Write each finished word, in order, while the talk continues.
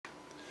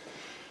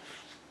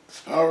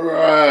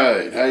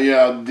Alright, how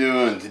y'all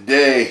doing?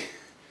 Today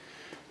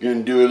I'm going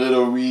to do a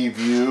little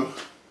review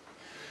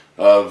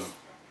of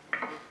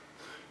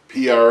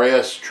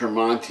PRS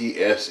Tremonti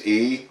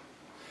SE.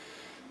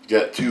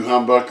 Got two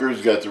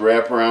humbuckers, got the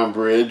wraparound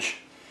bridge.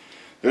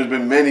 There's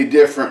been many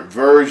different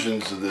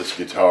versions of this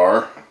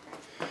guitar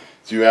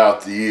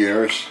throughout the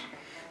years.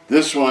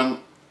 This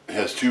one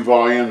has 2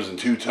 volumes and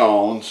 2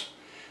 tones.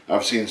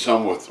 I've seen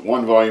some with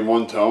 1 volume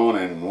 1 tone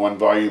and 1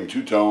 volume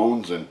 2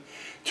 tones and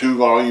 2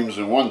 volumes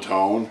and 1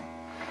 tone.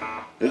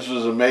 This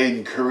was made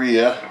in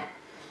Korea.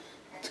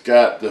 It's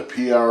got the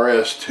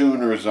PRS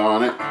tuners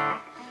on it.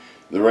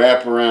 The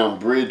wraparound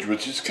bridge,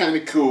 which is kind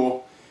of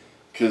cool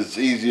because it's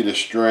easy to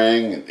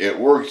string. It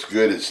works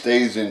good. It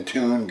stays in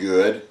tune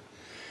good.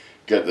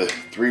 Got the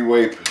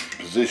 3-way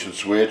position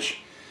switch.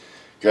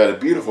 Got a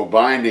beautiful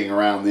binding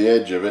around the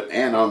edge of it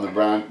and on the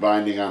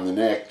binding on the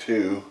neck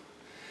too.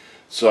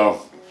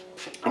 So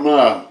I'm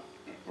going to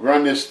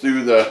run this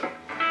through the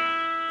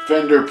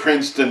Fender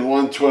Princeton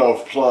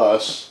 112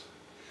 Plus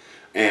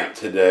amp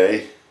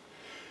today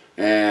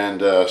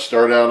and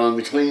start out on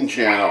the clean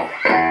channel.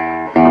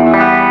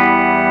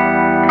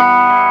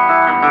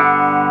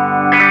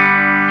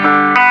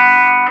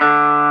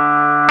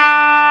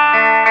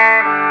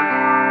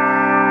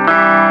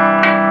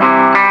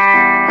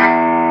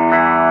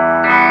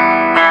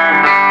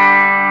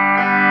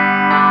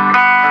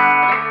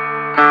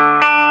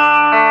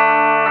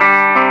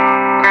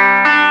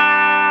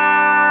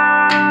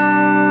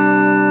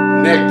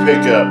 Neck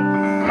pickup.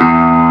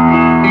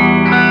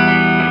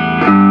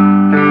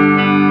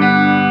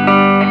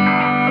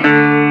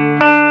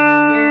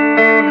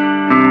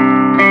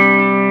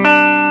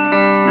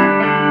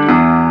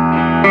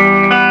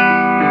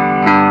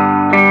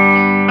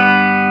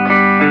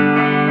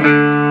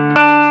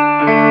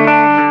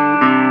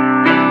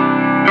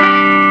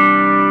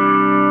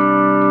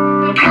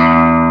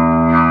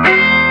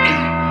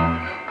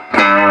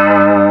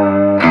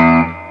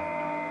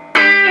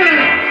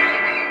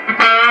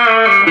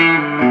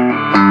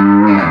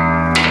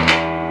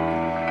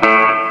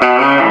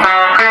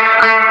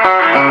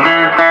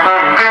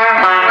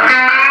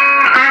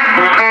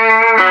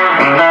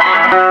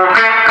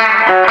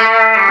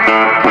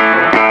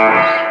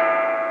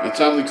 It's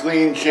on the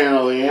clean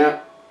channel, the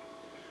amp.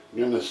 I'm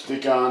going to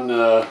stick on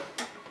the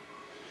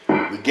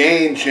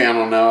gain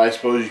channel now, I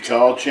suppose you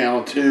call it,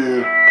 channel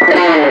 2.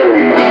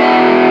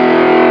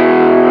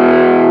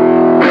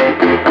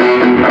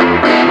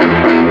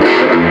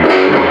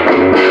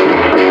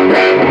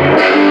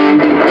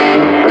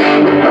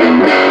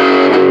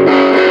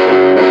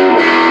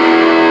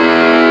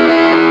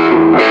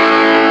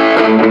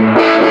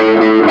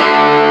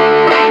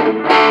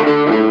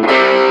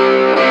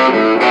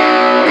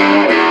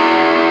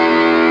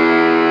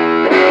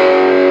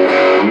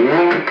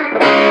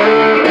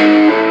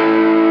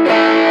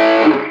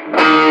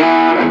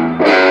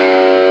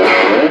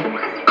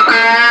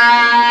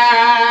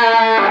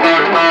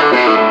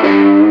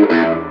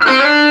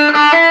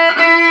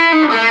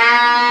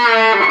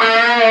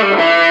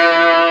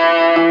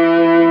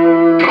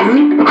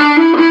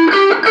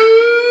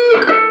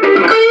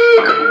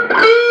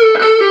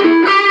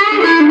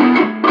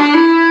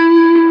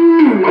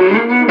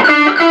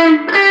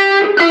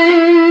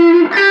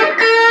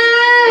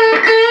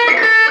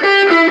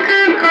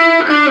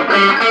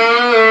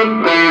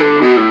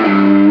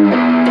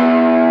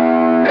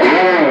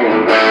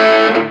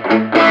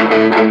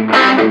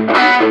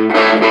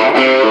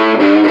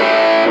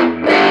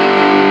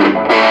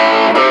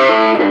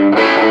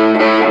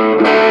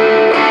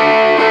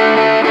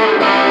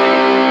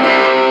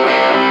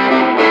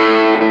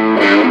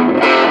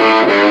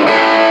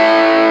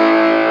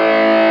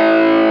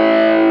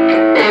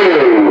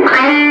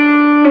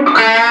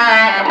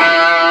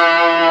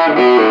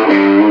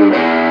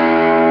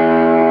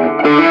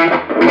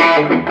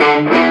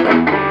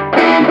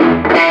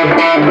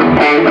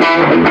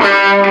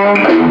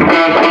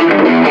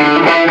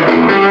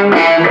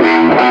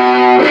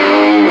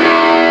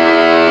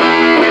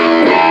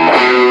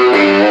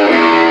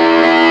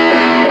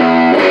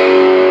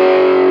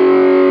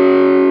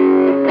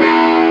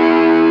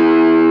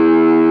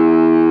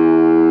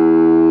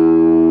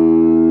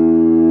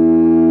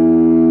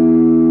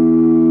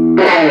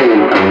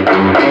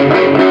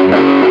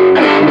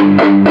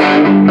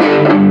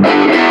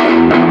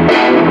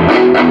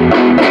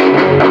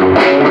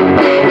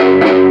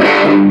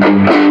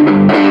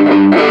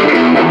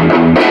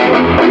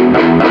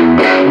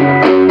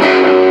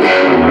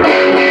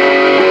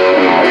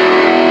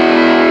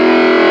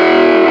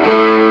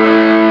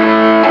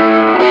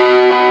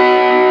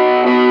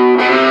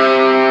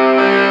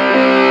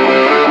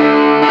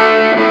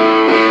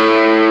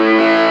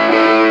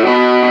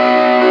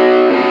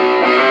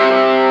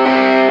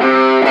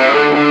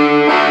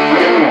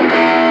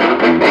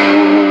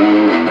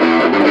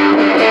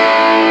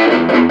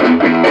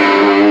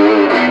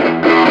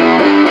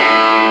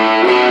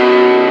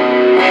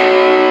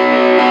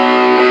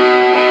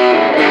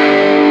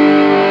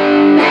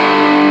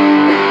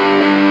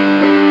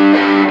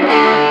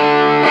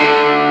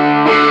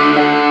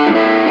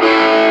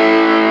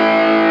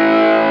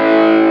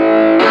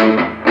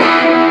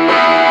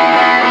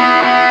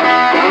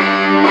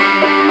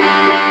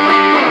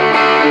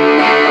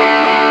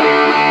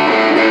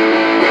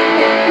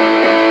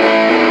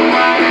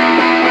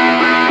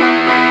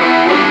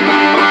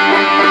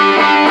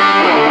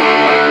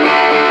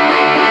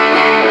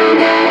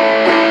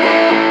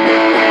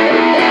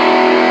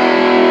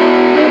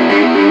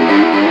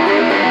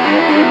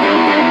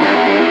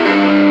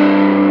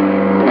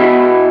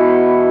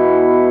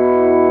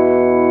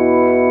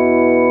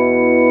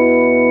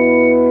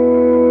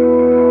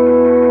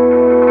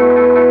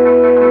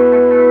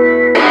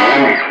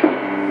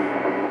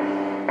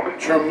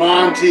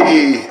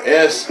 Tremonti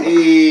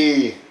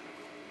SE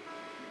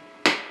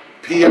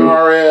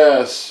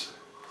PRS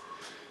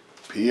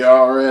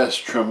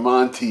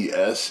Tremonti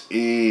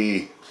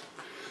SE.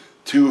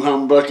 2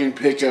 humbucking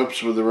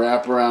pickups with a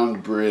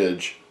wraparound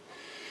bridge.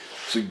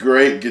 It's a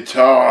great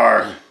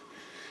guitar.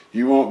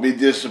 You won't be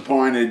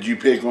disappointed you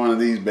pick one of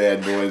these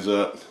bad boys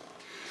up.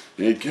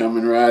 They're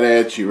coming right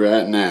at you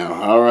right now.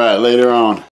 Alright, later on.